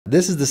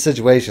This is the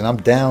situation. I'm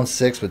down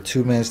 6 with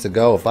 2 minutes to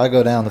go. If I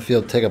go down the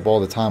field, take up all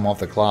the time off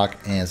the clock,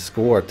 and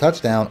score a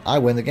touchdown, I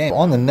win the game.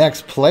 On the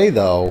next play,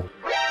 though,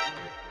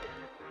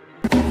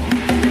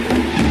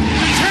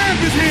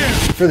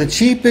 for the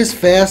cheapest,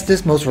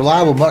 fastest, most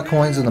reliable MUT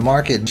coins in the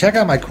market, check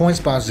out my coin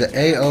sponsors at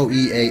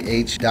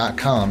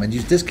aoeah.com and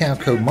use discount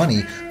code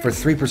MONEY for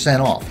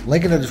 3% off.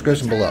 Link in the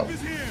description below.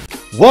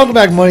 Welcome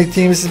back, Money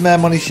Team. This is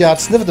Mad Money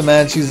Shot. Sniff at the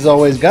Mad Shoes as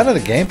always. Got another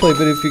gameplay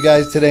video for you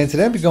guys today, and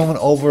today I'll be going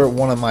over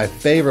one of my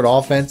favorite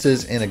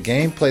offenses in a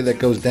gameplay that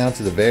goes down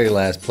to the very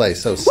last play.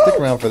 So stick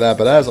around for that.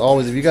 But as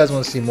always, if you guys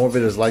want to see more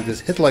videos like this,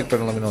 hit the like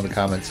button and let me know in the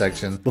comment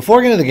section. Before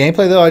I get into the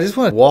gameplay though, I just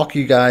want to walk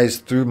you guys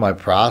through my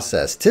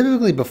process.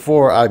 Typically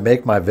before I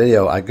make my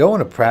video, I go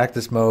into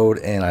practice mode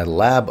and I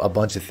lab a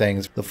bunch of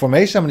things. The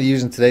formation I'm going to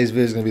use in today's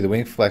video is going to be the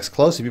wing flex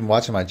close. If you've been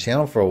watching my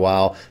channel for a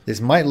while, this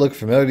might look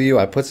familiar to you.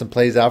 I put some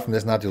plays out from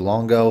this not too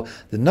long ago.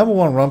 The number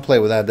one run play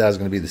without doubt is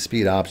going to be the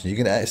speed option. You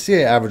can see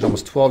I average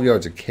almost 12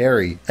 yards a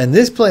carry, and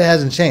this play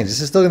hasn't changed. This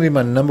is still going to be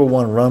my number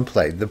one run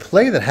play. The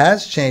play that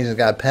has changed and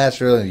got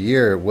patched earlier in the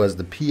year was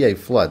the PA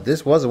flood.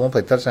 This was a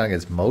one-play touchdown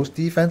against most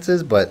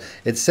defenses, but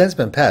it's since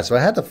been patched, so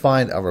I had to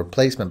find a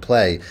replacement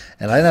play,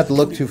 and I didn't have to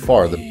look too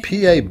far. The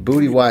PA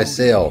booty wise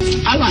sail,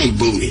 I like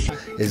booty,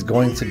 is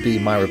going to be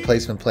my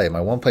replacement play,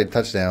 my one-play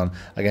touchdown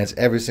against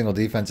every single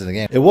defense in the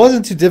game. It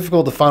wasn't too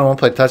difficult to find a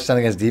one-play touchdown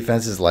against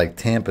defenses like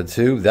Tampa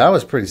 2. That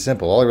was pretty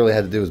simple. All I really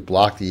had to do was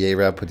block the A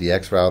route, put the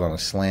X route on a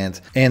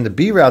slant, and the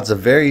B route's a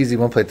very easy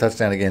one-play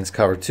touchdown against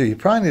cover 2. You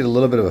probably need a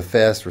little bit of a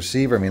fast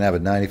receiver. I mean, I have a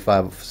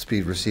 95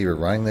 speed receiver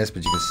running this,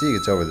 but you can see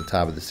it's over the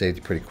top of the safety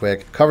pretty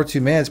quick. Cover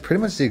 2 man is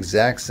pretty much the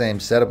exact same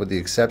setup with the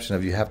exception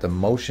of you have to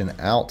motion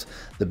out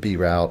the B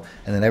route,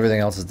 and then everything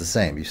else is the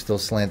same. You still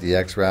slant the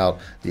X route,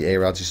 the A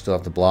routes you still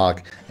have to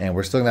block, and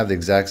we're still gonna have the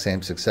exact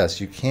same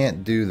success. You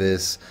can't do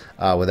this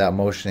without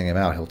motioning him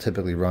out. He'll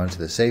typically run to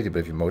the safety, but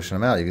if you motion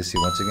him out, you can see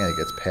once again it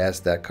gets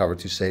past that cover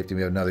 2 safety.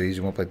 We have another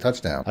easy one-play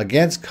touchdown.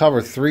 Against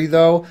cover 3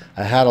 though,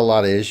 I had a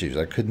lot of issues.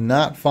 I could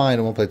not find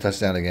a one-play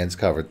touchdown against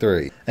cover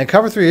 3. And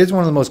cover 3 is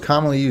one of the most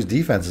commonly used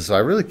defenses, so I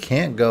really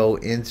can't go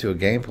into a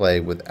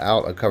gameplay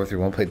without a cover 3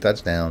 one-play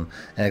touchdown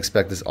and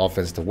expect this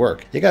offense to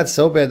work. It got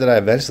so bad that I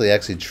eventually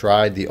actually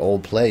tried the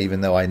old play,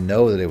 even though I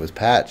know that it was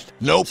patched.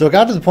 Nope. So it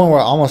got to the point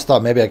where I almost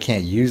thought maybe I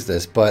can't use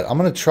this, but I'm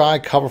going to try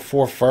cover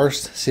 4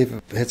 first, see if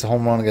it hits a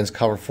home run against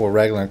cover 4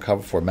 regular and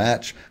cover 4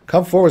 match.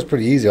 Cover 4 was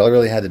pretty easy. All I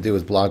really had to do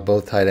was block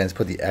both tight ends,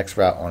 put the X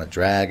route on a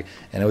drag,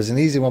 and it was an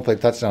easy one-play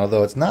touchdown.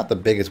 Although it's not the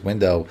biggest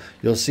window,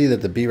 you'll see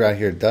that the B route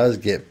here does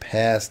get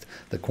past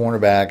the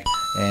cornerback,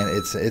 and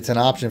it's an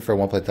option for a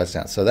one-play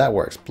touchdown, so that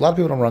works. A lot of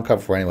people don't run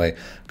cover 4 anyway.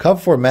 Cover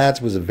 4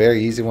 match was a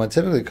very easy one.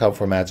 Typically cover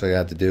 4 match, all you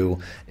have to do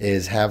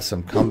is have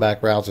some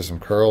comeback routes or some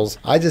curls.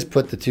 I just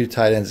put the 2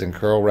 tight ends in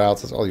curl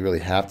routes. That's all you really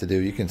have to do.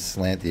 You can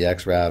slant the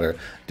X route or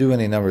do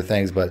any number of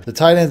things, but the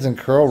tight ends and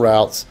curl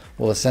routes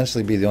will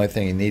essentially be the only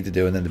thing you need to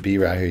do. And then the B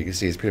route here, you can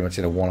see it's pretty much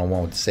in a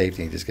one-on-one with the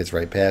safety, and he just gets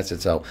right past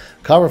it. So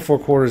cover 4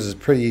 quarters is a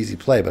pretty easy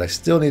play, but I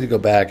still need to go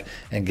back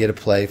and get a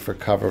play for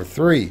cover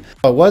 3.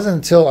 It wasn't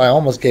until I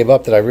almost gave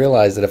up that I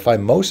realized that if I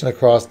motion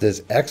across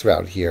this X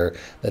route here,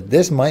 that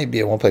this might be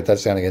a one-play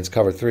touchdown against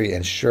cover 3,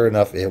 and sure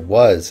enough it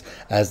was,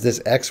 as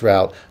this X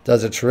route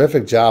does a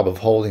terrific job of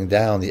holding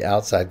down the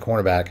outside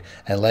cornerback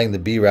and letting the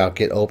B route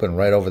get open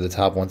right over the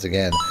top once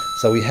again.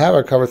 So we have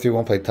our cover 3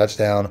 one-play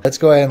touchdown. Let's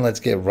go ahead and let's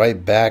get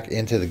right back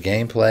into the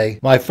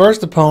gameplay. My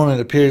first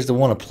opponent appears to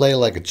want to play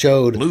like a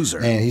chode. Loser.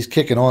 And he's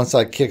kicking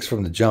onside kicks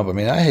from the jump. I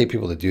mean, I hate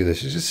people that do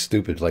this. It's just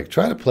stupid. Like,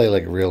 try to play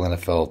like a real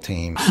NFL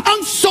team.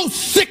 I'm so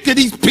sick of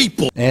these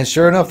people. And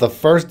sure enough, the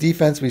first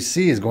defense we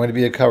see is going to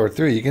be a cover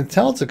 3. You can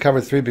tell it's a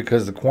cover 3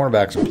 because the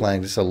cornerbacks are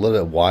playing just a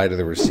little bit wide of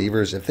the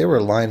receivers. If they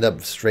were lined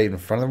up straight in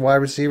front of the wide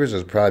receivers, it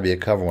would probably be a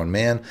cover 1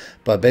 man.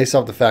 But based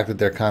off the fact that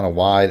they're kind of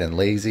wide and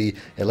lazy,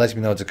 it lets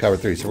me know it's a cover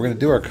 3. So we're going to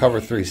do our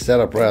cover 3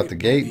 setup right out the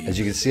gate. As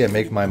you can see, I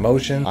make my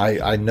motion.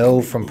 I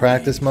know from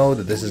practice mode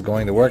that this is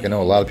going to work. I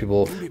know a lot of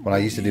people, when I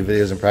used to do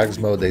videos in practice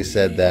mode, they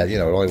said that, you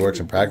know, it only works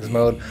in practice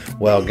mode.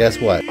 Well, guess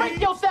what? Break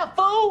yourself,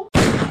 fool!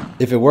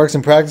 If it works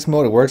in practice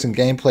mode, it works in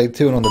gameplay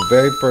too. And on the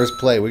very first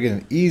play, we get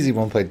an easy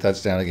one-play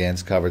touchdown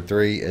against cover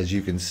 3. As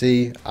you can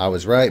see, I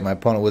was right. My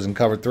opponent was in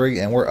cover 3,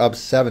 and we're up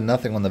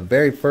 7-0 on the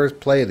very first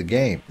play of the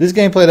game. This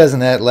gameplay doesn't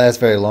last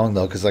very long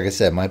though, because like I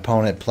said, my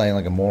opponent, playing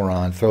like a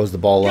moron, throws the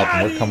ball up,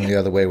 and we're coming the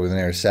other way with an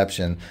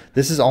interception.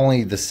 This is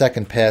only the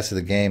second pass of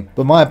the game,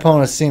 but my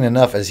opponent's seen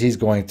enough as he's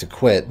going to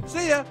quit.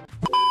 See ya.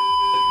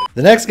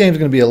 The next game is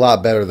going to be a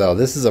lot better though.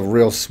 This is a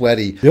real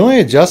sweaty. The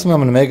only adjustment I'm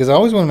going to make is I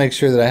always want to make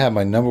sure that I have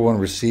my number 1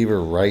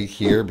 receiver right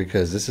here,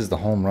 because this is the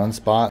home run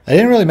spot. I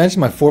didn't really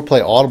mention my 4-play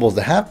audibles.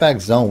 The halfback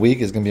zone weak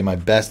is going to be my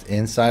best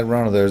inside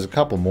runner. There's a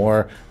couple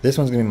more. This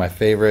one's going to be my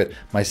favorite.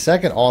 My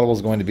second audible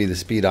is going to be the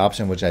speed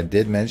option, which I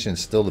did mention is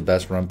still the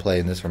best run play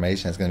in this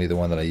formation. It's going to be the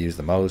one that I use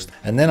the most.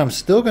 And then I'm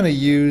still going to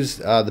use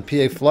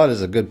the PA flood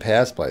as a good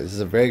pass play. This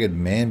is a very good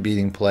man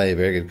beating play,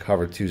 very good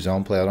cover 2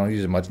 zone play. I don't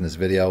use it much in this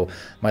video.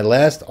 My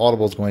last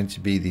audible is going going to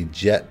be the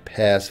jet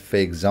pass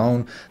fake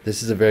zone.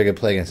 This is a very good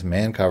play against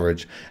man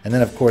coverage. And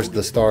then, of course,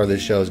 the star of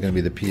this show is going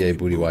to be the PA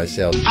booty wise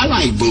sales. I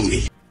like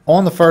booty.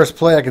 On the first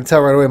play, I can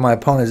tell right away my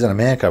opponent is in a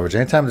man coverage.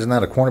 Anytime there's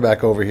not a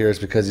cornerback over here, it's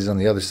because he's on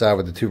the other side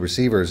with the two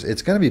receivers.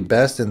 It's going to be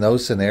best in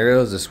those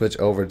scenarios to switch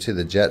over to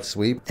the jet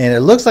sweep. And it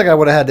looks like I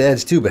would have had the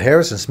edge too, but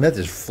Harrison Smith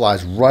just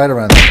flies right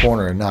around the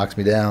corner and knocks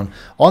me down.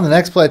 On the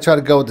next play, I try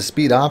to go with the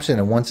speed option,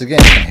 and once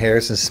again,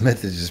 Harrison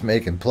Smith is just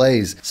making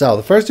plays. So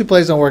the first two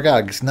plays don't work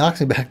out. It just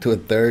knocks me back to a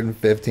 3rd and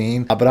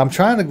 15. But I'm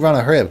trying to run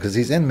a hurry up because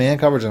he's in man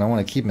coverage, and I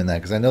want to keep him in that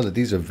because I know that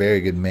these are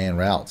very good man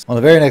routes. On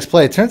the very next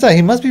play, it turns out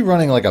he must be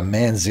running like a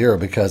man zero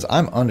because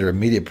I'm under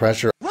immediate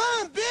pressure.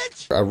 Run,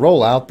 bitch! I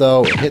roll out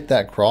though, hit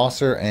that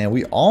crosser, and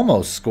we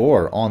almost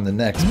score on the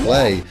next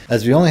play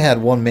as we only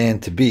had one man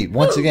to beat.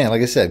 Once again,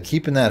 like I said,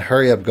 keeping that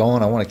hurry up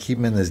going. I want to keep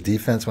him in this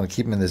defense. I want to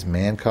keep him in this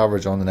man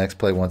coverage. On the next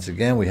play, once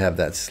again, we have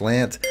that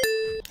slant.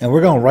 And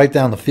we're going right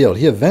down the field.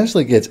 He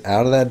eventually gets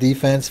out of that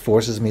defense,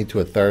 forces me to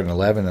a 3rd and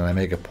 11, and I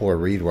make a poor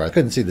read where I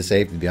couldn't see the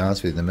safety, to be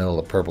honest with you, in the middle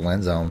of the purple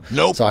end zone.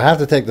 Nope. So I have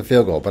to take the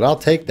field goal, but I'll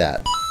take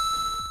that.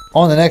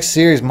 On the next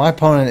series, my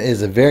opponent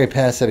is a very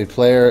pass-heavy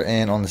player,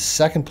 and on the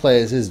second play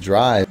is his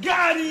drive.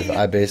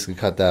 I basically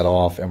cut that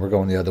off, and we're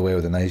going the other way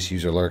with a nice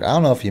user lurk. I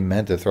don't know if he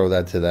meant to throw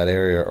that to that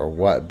area or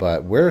what,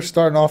 but we're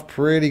starting off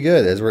pretty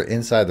good as we're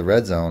inside the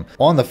red zone.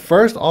 On the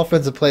first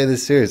offensive play of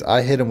this series,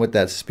 I hit him with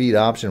that speed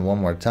option one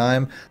more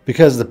time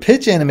because the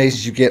pitch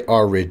animations you get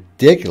are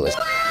ridiculous.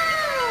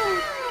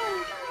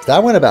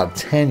 That went about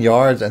 10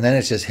 yards, and then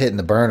it's just hitting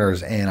the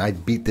burners, and I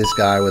beat this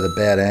guy with a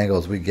bad angle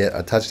as we get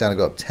a touchdown to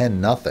go up 10-0.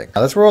 Now,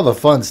 that's where all the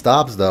fun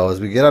stops, though. As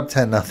we get up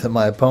 10-0,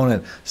 my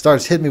opponent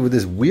starts hitting me with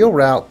this wheel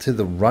route to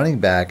the running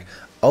back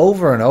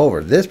over and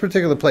over. This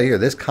particular play here,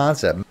 this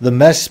concept, the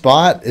mesh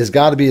spot has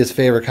got to be his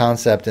favorite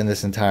concept in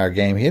this entire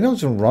game. He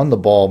doesn't run the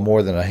ball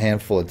more than a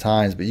handful of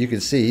times, but you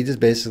can see he just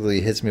basically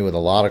hits me with a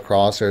lot of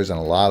crossers and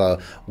a lot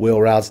of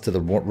wheel routes to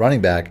the running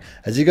back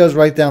as he goes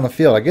right down the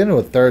field. I get into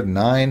a 3rd and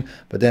 9,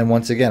 but then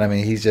once again, I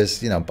mean, he's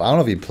just, you know, I don't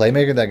know if he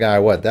playmaker that guy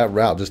or what. That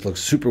route just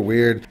looks super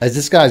weird as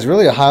this guy's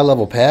really a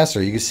high-level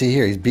passer. You can see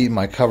here he's beating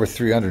my cover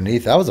 3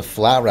 underneath. That was a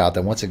flat route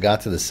that once it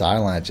got to the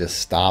sideline, it just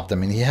stopped. I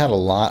mean, he had a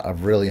lot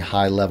of really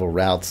high-level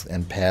routes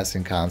and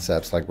passing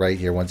concepts, like right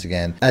here once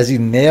again as he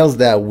nails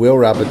that wheel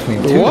route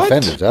between two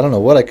defenders. I don't know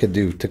what I could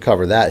do to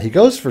cover that. He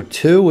goes for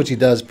 2, which he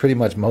does pretty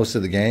much most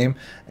of the game,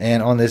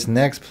 and on this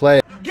next play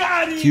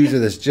Hughes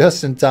this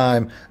just in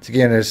time to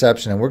get an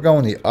interception, and we're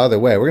going the other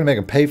way. We're gonna make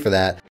him pay for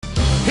that.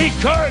 He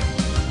could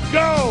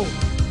go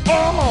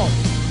all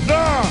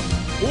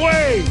the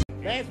way.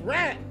 That's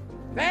right.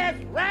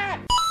 That's right.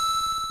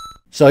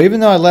 So even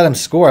though I let him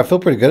score, I feel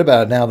pretty good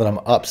about it now that I'm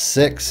up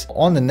 6.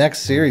 On the next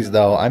series,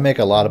 though, I make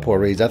a lot of poor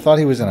reads. I thought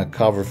he was in a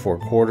cover 4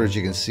 quarters.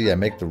 You can see I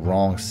make the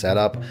wrong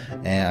setup.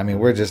 And, I mean,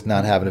 we're just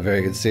not having a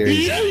very good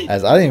series.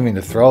 As I didn't even mean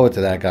to throw it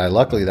to that guy.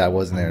 Luckily, that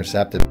wasn't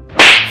intercepted.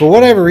 For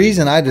whatever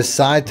reason, I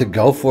decide to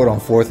go for it on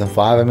 4th and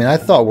 5. I mean, I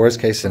thought worst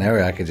case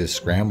scenario, I could just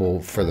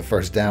scramble for the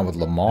first down with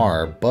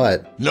Lamar.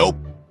 But nope.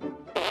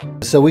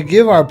 So we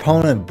give our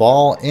opponent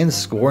ball in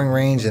scoring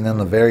range, and then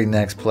the very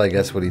next play,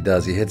 guess what he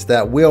does? He hits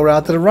that wheel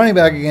route to the running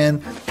back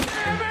again.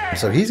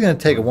 So he's going to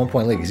take a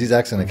 1-point lead because he's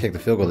actually going to kick the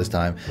field goal this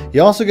time. He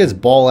also gets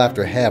ball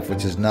after half,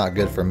 which is not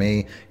good for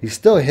me. He's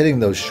still hitting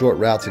those short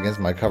routes against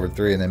my cover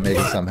 3 and then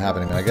making something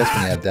happen. I mean, I guess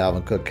when you have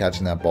Dalvin Cook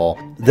catching that ball.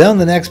 Then on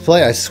the next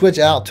play, I switch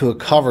out to a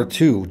cover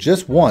 2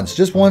 just once.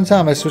 Just one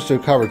time I switched to a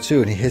cover 2,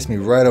 and he hits me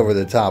right over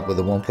the top with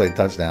a 1-play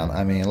touchdown.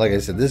 I mean, like I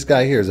said, this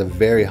guy here is a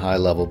very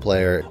high-level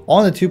player.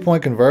 On the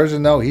 2-point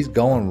conversion, though, he's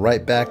going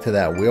right back to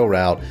that wheel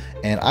route.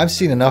 And I've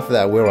seen enough of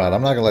that wheel route.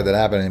 I'm not going to let that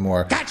happen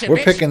anymore. Gotcha, we're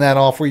bitch. picking that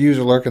off. We're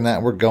user lurking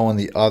that. We're going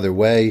the other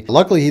way.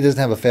 Luckily, he doesn't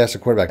have a faster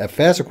quarterback. A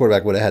faster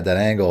quarterback would have had that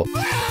angle.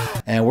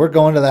 And we're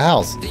going to the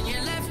house.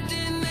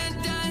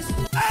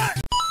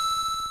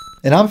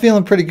 And I'm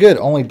feeling pretty good,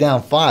 only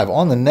down 5.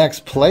 On the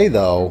next play,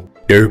 though.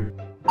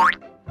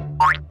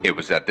 It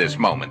was at this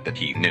moment that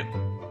he knew.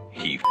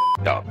 He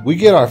f***ed up. We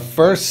get our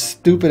first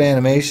stupid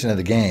animation of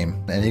the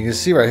game, and you can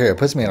see right here, it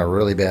puts me in a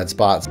really bad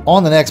spot.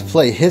 On the next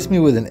play, hits me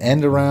with an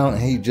end around,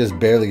 and he just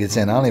barely gets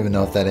in. I don't even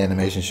know if that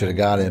animation should have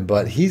got in,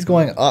 but he's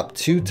going up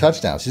 2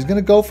 touchdowns. He's going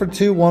to go for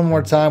 2 one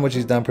more time, which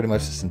he's done pretty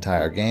much this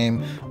entire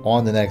game.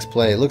 On the next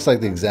play, it looks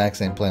like the exact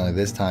same play, only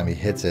this time he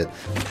hits it.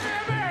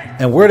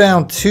 And we're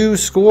down 2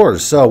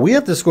 scores, so we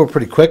have to score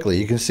pretty quickly.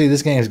 You can see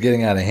this game is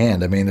getting out of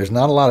hand. I mean, there's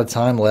not a lot of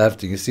time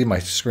left. You can see my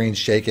screen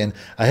shaking.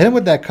 I hit him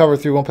with that cover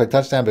 3 1-play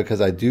touchdown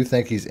because I do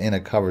think he's in a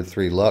cover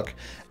 3 look.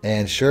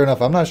 And sure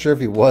enough, I'm not sure if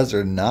he was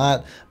or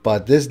not,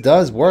 but this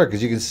does work.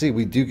 As you can see,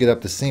 we do get up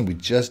the seam. We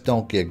just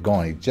don't get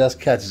going. He just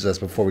catches us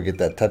before we get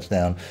that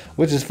touchdown,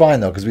 which is fine,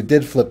 though, because we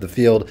did flip the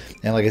field.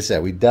 And like I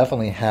said, we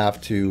definitely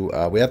have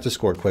to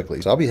score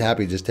quickly. So I'll be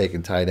happy just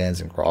taking tight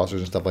ends and crossers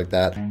and stuff like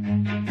that.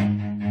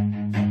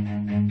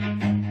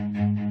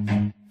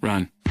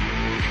 Run.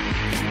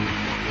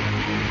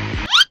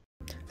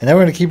 And then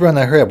we're going to keep running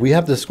that hurry up. We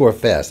have to score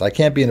fast. I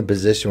can't be in a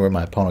position where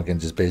my opponent can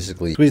just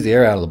basically squeeze the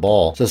air out of the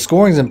ball. So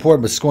scoring is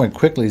important, but scoring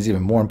quickly is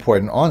even more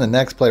important. On the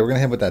next play, we're going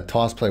to hit with that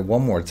toss play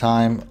one more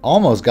time.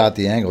 Almost got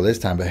the angle this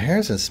time, but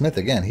Harrison Smith,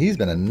 again, he's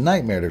been a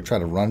nightmare to try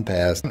to run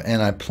past.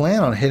 And I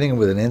plan on hitting him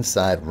with an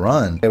inside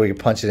run. We can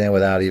punch it in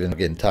without even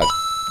getting touched.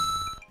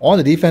 On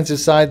the defensive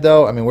side,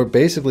 though, I mean, we're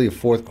basically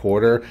fourth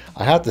quarter.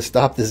 I have to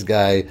stop this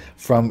guy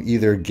from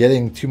either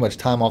getting too much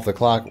time off the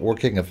clock or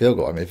kicking a field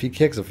goal. I mean, if he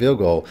kicks a field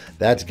goal,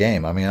 that's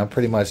game. I mean, I'm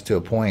pretty much to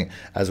a point,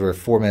 as we're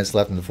 4 minutes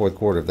left in the fourth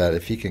quarter, that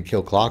if he can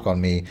kill clock on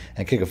me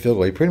and kick a field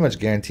goal, he pretty much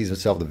guarantees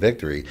himself the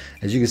victory.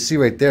 As you can see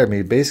right there, I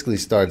mean, he basically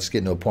starts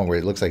getting to a point where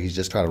it looks like he's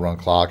just trying to run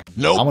clock.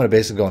 Nope. I'm going to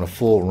basically go in a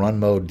full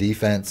run mode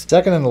defense.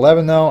 2nd and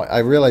 11, though, I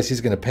realize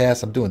he's going to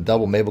pass. I'm doing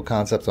double Mabel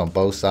concepts on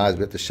both sides.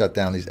 We have to shut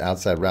down these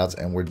outside routes,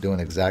 and we're doing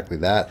exactly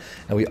that.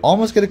 And we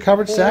almost get a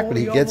coverage sack, but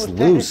he gets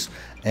loose.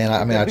 And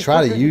I mean, I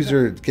try to use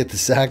her to get the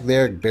sack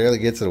there, barely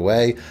gets it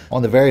away.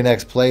 On the very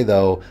next play,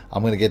 though,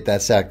 I'm going to get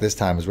that sack this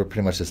time as we're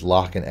pretty much just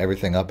locking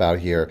everything up out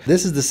here.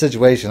 This is the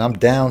situation. I'm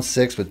down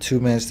 6 with 2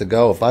 minutes to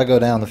go. If I go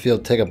down the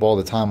field, take up all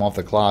the time off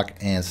the clock,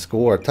 and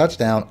score a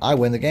touchdown, I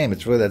win the game.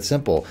 It's really that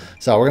simple.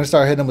 So we're going to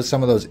start hitting them with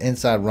some of those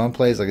inside run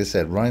plays. Like I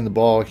said, running the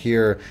ball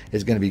here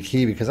is going to be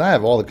key because I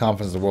have all the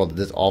confidence in the world that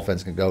this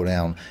offense can go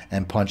down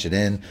and punch it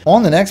in.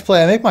 On the next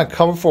play, I make my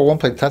cover for one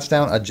play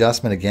touchdown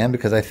adjustment again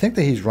because I think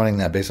that he's running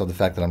that based on the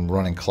fact that I'm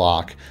running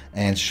clock.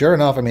 And sure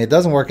enough, I mean, it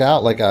doesn't work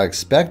out like I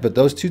expect, but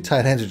those two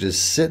tight ends are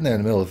just sitting there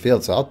in the middle of the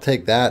field. So I'll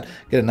take that,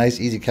 get a nice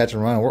easy catch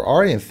and run. We're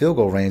already in field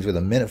goal range with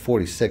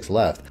 1:46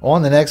 left.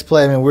 On the next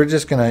play, I mean, we're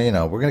just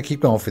gonna, we're gonna keep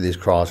going for these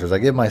crossers. I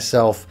give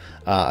myself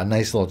a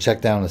nice little check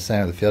down in the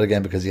center of the field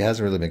again because he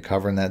hasn't really been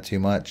covering that too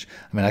much.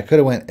 I mean, I could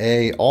have went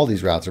all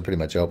these routes are pretty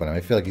much open. I mean,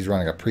 I feel like he's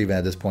running a prevent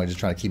at this point, just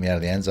trying to keep me out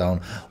of the end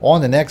zone.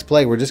 On the next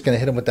play, we're just gonna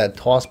hit him with that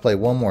toss play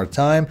one more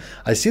time.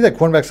 I see that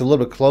cornerback's a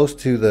little bit close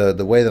to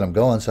the way that I'm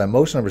going, so I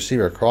motion a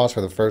receiver across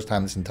for the first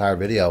time this entire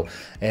video,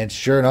 and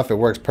sure enough, it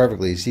works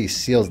perfectly. You see, he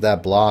seals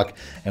that block,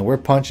 and we're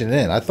punching it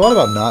in. I thought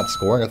about not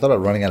scoring. I thought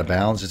about running out of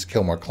bounds just to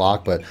kill more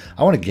clock, but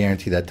I want to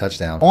guarantee that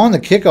touchdown. On the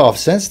kickoff,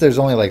 since there's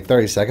only like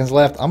 30 seconds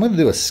left, I'm going to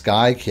do a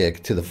sky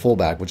kick to the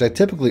fullback, which I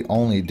typically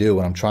only do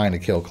when I'm trying to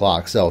kill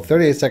clock. So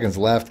 38 seconds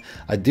left.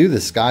 I do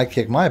the sky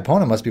kick. My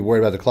opponent must be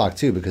worried about the clock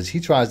too because he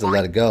tries to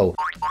let it go,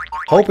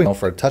 hoping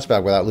for a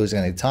touchback without losing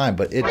any time,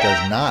 but it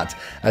does not,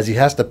 as he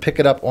has to pick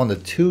it up on the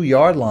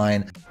 2-yard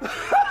line.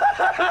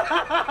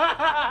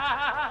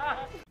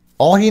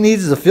 All he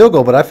needs is a field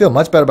goal, but I feel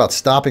much better about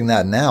stopping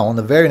that now. On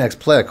the very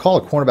next play, I call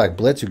a cornerback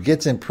blitz who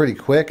gets in pretty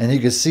quick, and you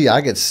can see I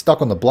get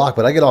stuck on the block,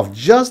 but I get off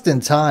just in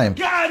time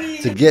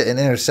to get an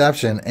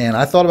interception, and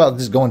I thought about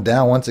just going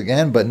down once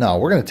again, but no,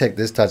 we're going to take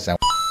this touchdown.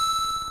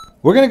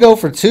 We're going to go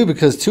for 2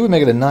 because 2 would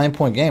make it a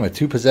 9-point game, a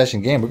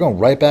 2-possession game. We're going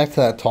right back to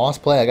that toss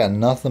play. I got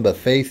nothing but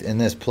faith in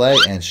this play,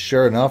 and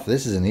sure enough,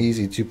 this is an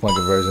easy 2-point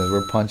conversion as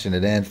we're punching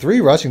it in.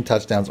 3 rushing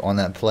touchdowns on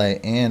that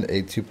play and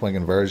a 2-point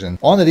conversion.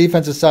 On the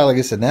defensive side, like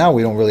I said, now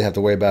we don't really have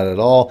to worry about it at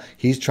all.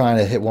 He's trying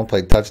to hit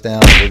one-play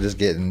touchdowns. We're just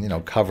getting,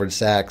 covered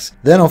sacks.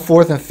 Then on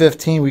 4th and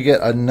 15, we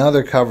get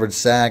another covered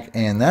sack,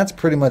 and that's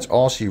pretty much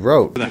all she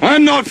wrote.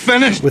 I'm not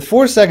finished. With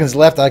 4 seconds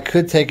left, I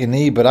could take a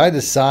knee, but I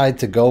decide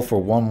to go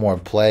for one more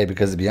play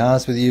because, to be honest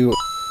with you,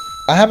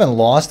 I haven't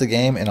lost a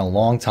game in a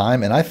long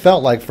time, and I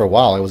felt like for a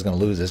while I was going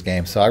to lose this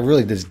game, so I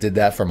really just did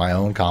that for my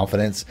own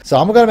confidence. So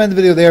I'm going to end the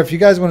video there. If you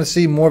guys want to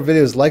see more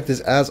videos like this,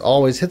 as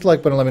always, hit the like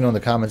button and let me know in the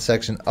comment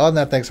section. Other than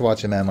that, thanks for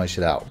watching, man. My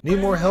shit out. Need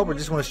more help or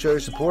just want to show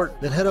your support?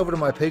 Then head over to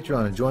my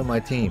Patreon and join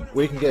my team,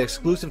 where you can get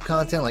exclusive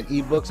content like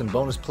ebooks and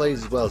bonus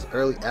plays, as well as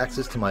early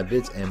access to my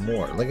vids and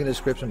more. Link in the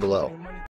description below.